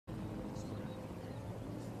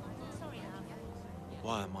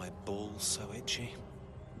Why are my balls so itchy?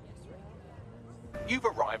 You've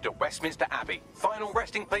arrived at Westminster Abbey, final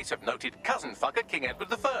resting place of noted cousin fucker King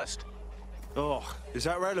Edward I. Oh, is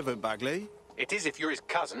that relevant, Bagley? It is if you're his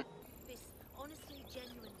cousin. This honestly,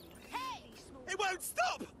 genuinely, Hey! really small. It won't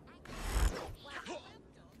stop! Wow.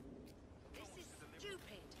 This is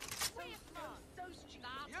stupid. So smart, so stupid.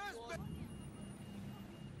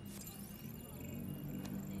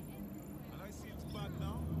 I see it's bad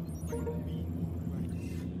now.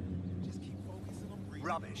 Just keep focusing on breathing.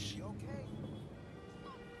 Rubbish. Okay.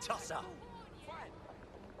 Toss up.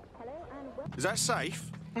 Is that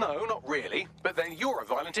safe? No, not really. But then you're a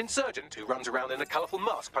violent insurgent who runs around in a colourful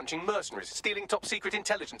mask punching mercenaries, stealing top secret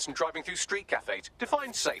intelligence and driving through street cafes.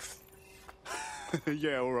 Define safe.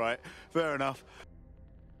 Yeah, all right. Fair enough.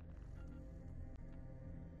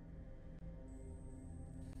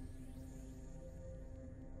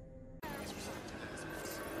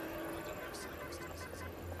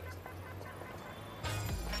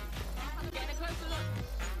 Get a closer look.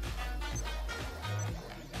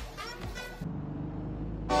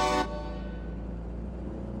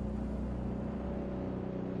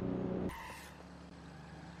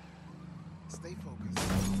 Stay focused.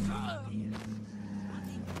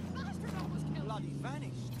 Bastard almost killed Bloody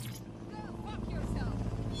vanished. Go fuck yourself.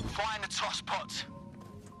 Find the toss pot.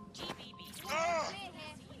 GBB. Ah! Clear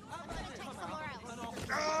here. I'm gonna check somewhere else.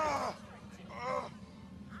 Ah!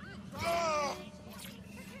 Ah!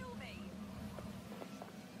 Kill me.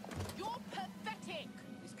 You're pathetic.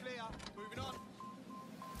 It's clear. Moving on.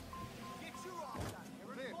 Get your arms out here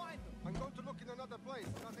and find them. I'm going to look in another place.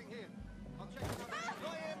 Nothing here. I'll check another place.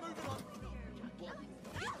 Right here, moving on.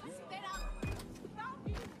 Spit up.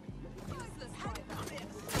 Useless driver.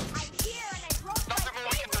 I'm here and I broke Nothing more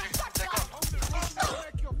we can do. They're gone.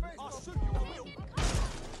 Check your face. I'll shoot you. I will.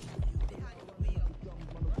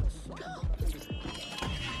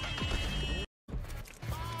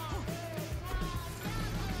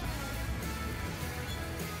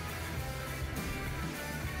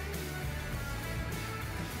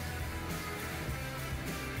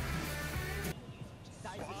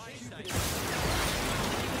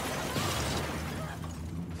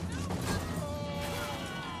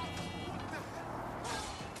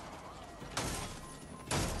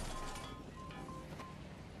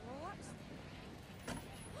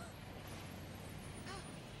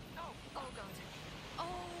 Oh god. Oh.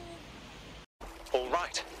 All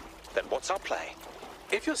right. Then what's our play?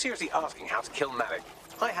 If you're seriously asking how to kill Malik,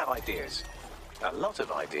 I have ideas. A lot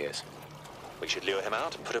of ideas. We should lure him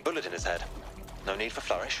out and put a bullet in his head. No need for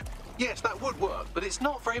flourish. Yes, that would work, but it's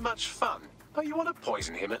not very much fun. Oh, you want to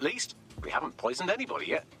poison him at least? We haven't poisoned anybody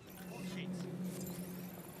yet.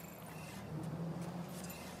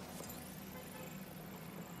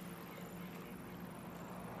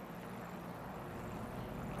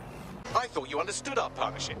 I thought you understood our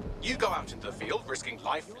partnership. You go out into the field risking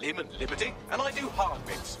life, limb and liberty, and I do hard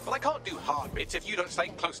bits. But I can't do hard bits if you don't stay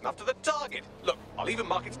close enough to the target. Look, I'll even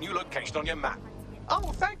mark its new location on your map.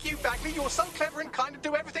 Oh, thank you, Bagley. You're so clever and kind to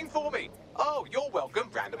do everything for me. Oh, you're welcome,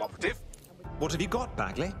 random operative. What have you got,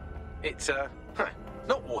 Bagley? It's,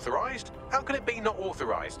 not authorized. How can it be not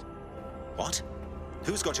authorized? What?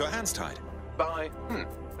 Who's got your hands tied?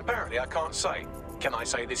 Apparently I can't say. Can I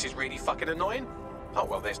say this is really fucking annoying? Oh,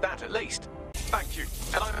 well, there's that at least. Thank you.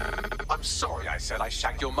 And I'm sorry I said I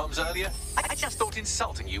shagged your mums earlier. I just thought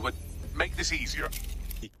insulting you would make this easier.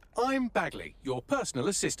 I'm Bagley, your personal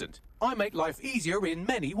assistant. I make life easier in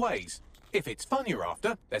many ways. If it's fun you're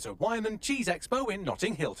after, there's a wine and cheese expo in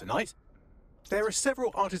Notting Hill tonight. There are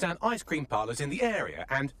several artisan ice cream parlours in the area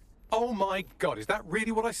and... Oh my god, is that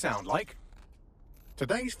really what I sound like?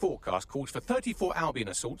 Today's forecast calls for 34 Albion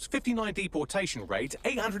assaults, 59 deportation raids,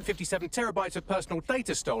 857 terabytes of personal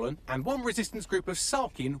data stolen, and one resistance group of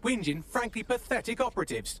sulking, whinging, frankly pathetic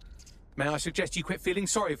operatives. May I suggest you quit feeling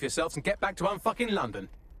sorry for yourselves and get back to unfucking London?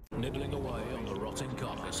 Nibbling away on the rotting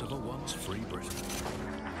carcass of a once free Britain.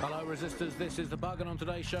 Hello resistors, this is The Bug, and on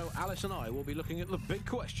today's show Alice and I will be looking at the big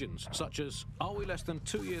questions, such as, are we less than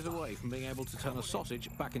 2 years away from being able to turn a sausage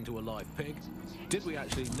back into a live pig? Did we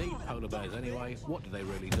actually need polar bears anyway? What do they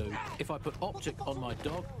really do? If I put Optic on my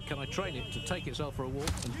dog, can I train it to take itself for a walk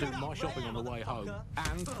and do my shopping on the way home?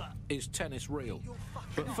 And is tennis real?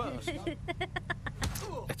 But first...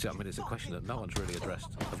 it's a question that no one's really addressed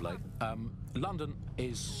of late. London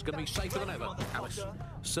is going to be safer than ever, Alice.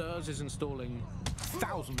 SIRS is installing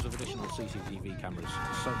thousands of additional CCTV cameras.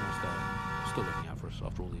 It's so nice there. Still looking out for us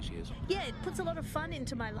after all these years. Yeah, it puts a lot of fun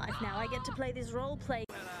into my life now. I get to play this role play.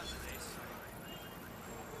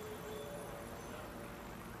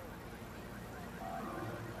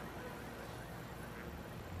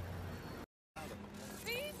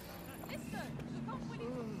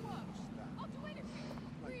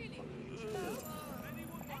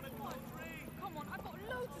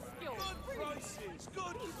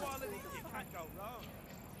 quality, you can't go wrong.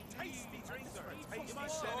 Tasty drinks for a tasty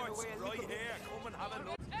shorts right here. Come and have a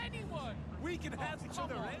look. Anyone! We can help each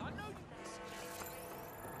other I out. know.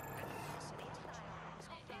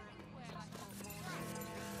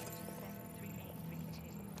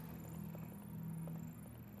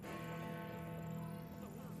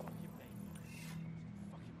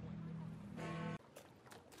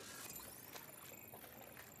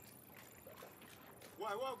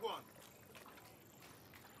 Why, what one?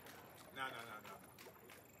 No.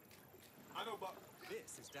 I know, but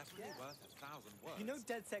This is definitely worth 1,000 words. You know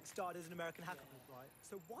DedSec started as an American hacker group, right?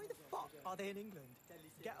 So why the fuck are they in England?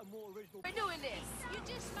 Get a more original... We're doing this. You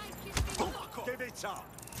just make it things. give it up.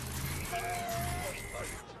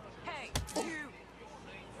 Hey, you!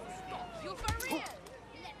 Stop! You for real?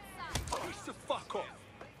 Push the fuck off.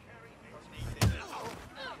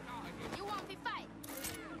 You want to fight?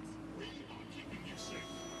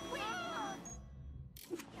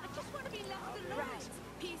 I just want to be left alone. Right.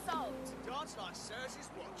 Peace out. Dance like Cersei's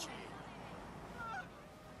watching.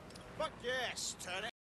 Fuck yes, turn it.